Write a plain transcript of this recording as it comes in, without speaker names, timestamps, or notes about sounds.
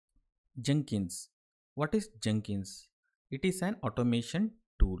Jenkins. What is Jenkins? It is an automation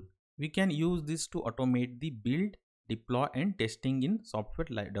tool. We can use this to automate the build, deploy and testing in software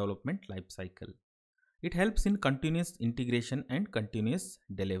development lifecycle. It helps in continuous integration and continuous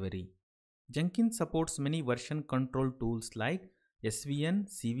delivery. Jenkins supports many version control tools like SVN,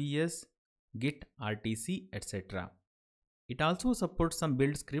 CVS, Git, RTC, etc. It also supports some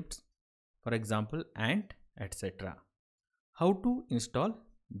build scripts, for example, and etc. How to install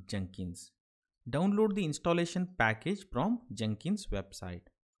Jenkins? Download the installation package from Jenkins website.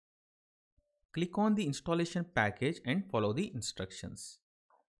 Click on the installation package and follow the instructions.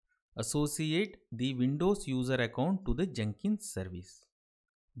 Associate the Windows user account to the Jenkins service.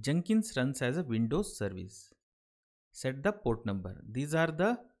 Jenkins runs as a Windows service. Set the port number. These are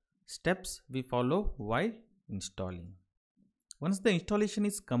the steps we follow while installing. Once the installation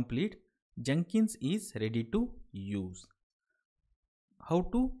is complete, Jenkins is ready to use. How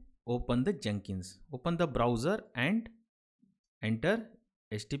to open the Jenkins? Open the browser and enter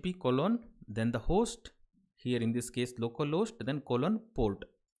http colon, then the host, here in this case localhost, then colon port.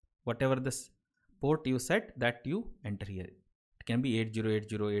 Whatever this port you set, that you enter here. It can be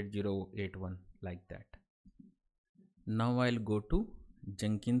 80808081 like that. Now I'll go to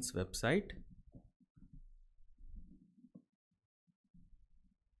Jenkins website.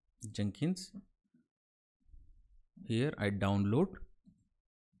 Jenkins. Here I download.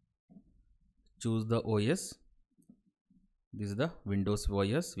 Choose the OS. This is the Windows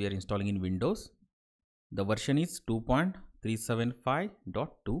OS. We are installing in Windows. The version is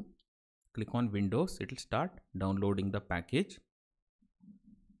 2.375.2. Click on Windows. It will start downloading the package.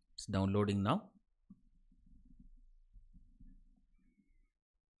 It's downloading now.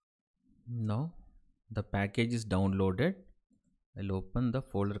 Now the package is downloaded. I'll open the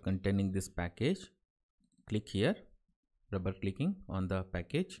folder containing this package. Click here, double clicking on the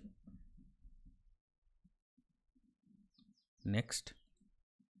package. Next,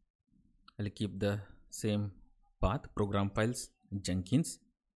 I'll keep the same path, program files, Jenkins.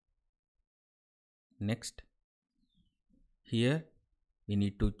 Next, here we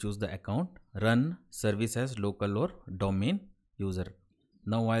need to choose the account, run service as local or domain user.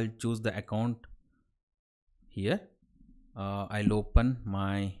 Now I'll choose the account here. I'll open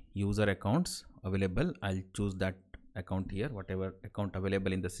my user accounts available. I'll choose that account here, whatever account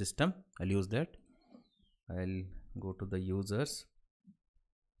available in the system, I'll use that. I'll go to the users,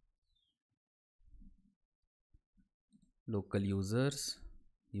 local users,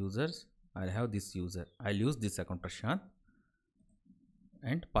 I'll have this user. I'll use this account Prashant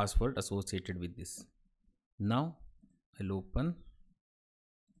and password associated with this. Now I'll open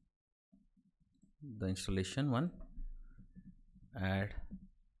the installation one, add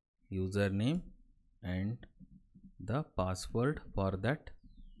username and the password for that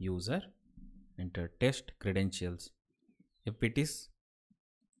user, enter test credentials. If it is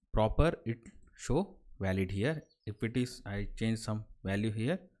proper, it show valid here. If it is, I change some value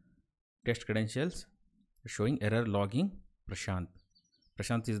here, test credentials showing error logging Prashant.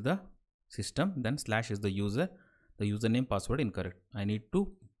 Prashant is the system, then slash is the user, the username password incorrect. I need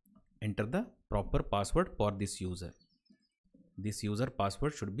to enter the proper password for this user. This user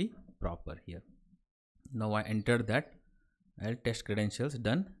password should be proper here. Now I entered that. I'll test credentials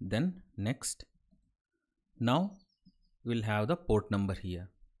done, then next. Now we'll have the port number here.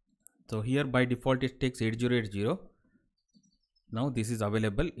 So here by default it takes 8080. Now this is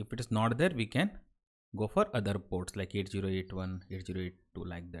available. If it is not there, we can go for other ports like 8081, 8082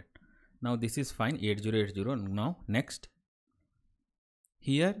 like that. Now this is fine, 8080. Now next,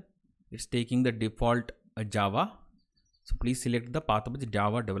 here it's taking the default Java. So please select the path of the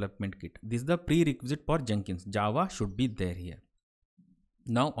Java development kit. This is the prerequisite for Jenkins. Java should be there here.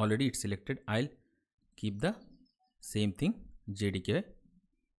 Now already it's selected. I'll keep the same thing, JDK.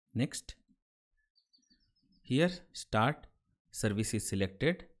 Next, here start service is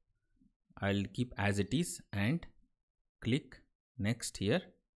selected. I'll keep as it is and click next here.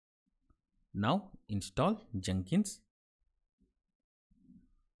 Now install Jenkins.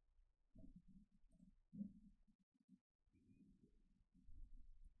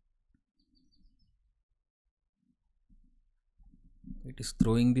 It is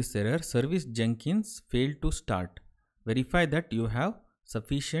throwing this error, service Jenkins failed to start. Verify that you have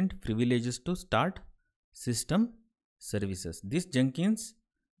sufficient privileges to start system services. This Jenkins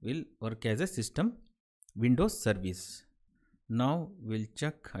will work as a system Windows service. Now we'll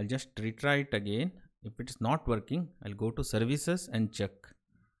check. I'll just retry it again. If it is not working, I'll go to services and check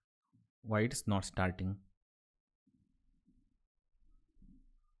why it is not starting.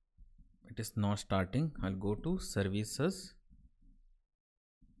 It is not starting. I'll go to services.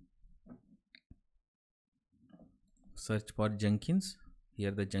 search for Jenkins.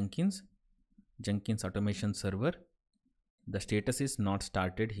 Here the Jenkins automation server. The status is not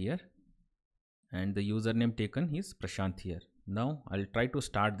started here, and the username taken is Prashant here. Now I'll try to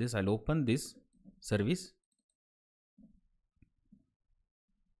start this. I'll open this service.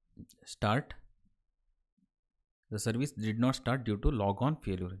 Start. The service did not start due to logon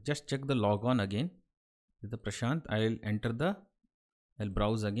failure. Just check the logon again. This is the Prashant. I'll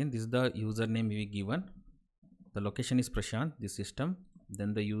browse again. This is the username we given. The location is Prashant, this system.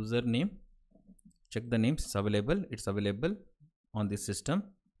 Then the username. Check the names. It's available. It's available on this system.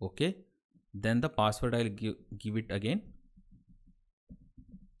 Okay. Then the password I'll give it again.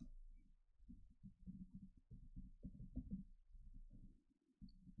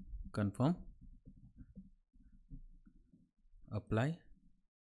 Confirm. Apply.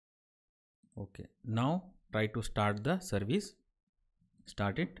 Okay. Now try to start the service.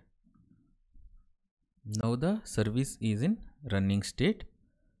 Start it. Now the service is in running state.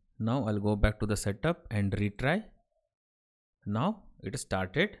 Now I'll go back to the setup and retry. Now it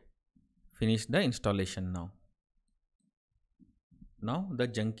started. Finish the installation now. Now the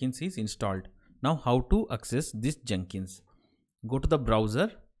Jenkins is installed. Now how to access this Jenkins? Go to the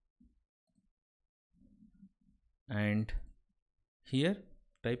browser and here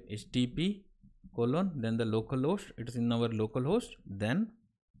type http:// then the localhost. It is in our localhost. Then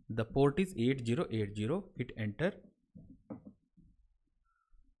the port is 8080. Hit enter.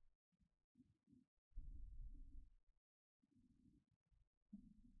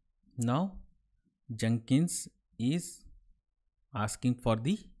 Now Jenkins is asking for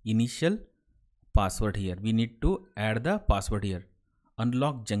the initial password here. We need to add the password here.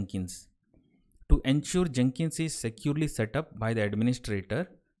 Unlock Jenkins. To ensure Jenkins is securely set up by the administrator,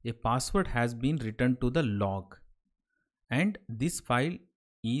 a password has been written to the log, and this file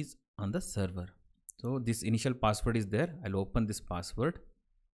is on the server. So this initial password is there. I'll open this password.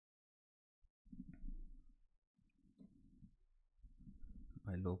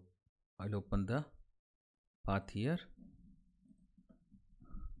 I'll open the path here.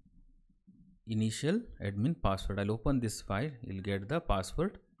 Initial admin password. I'll open this file. You'll get the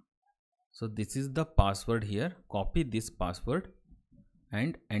password. So this is the password here. Copy this password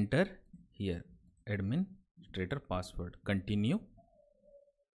and enter here. Administrator password. Continue.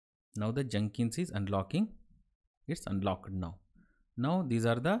 Now the Jenkins is unlocking. It's unlocked now. Now these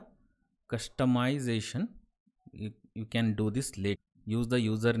are the customization. You can do this later. Use the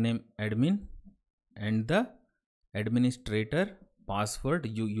username admin and the administrator password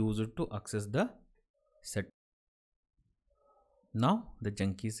you use it to access the set. Now the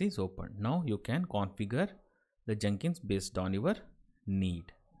Jenkins is open. Now you can configure the Jenkins based on your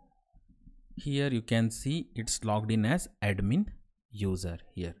need. Here you can see it's logged in as admin user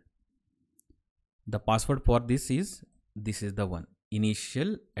here. The password for this is the one,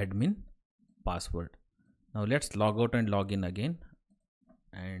 initial admin password. Now let's log out and log in again,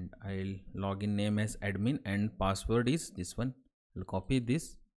 and I'll log in name as admin and password is this one. I'll copy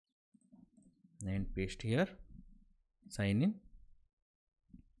this and paste here. Sign in.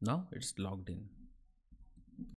 Now it's logged in.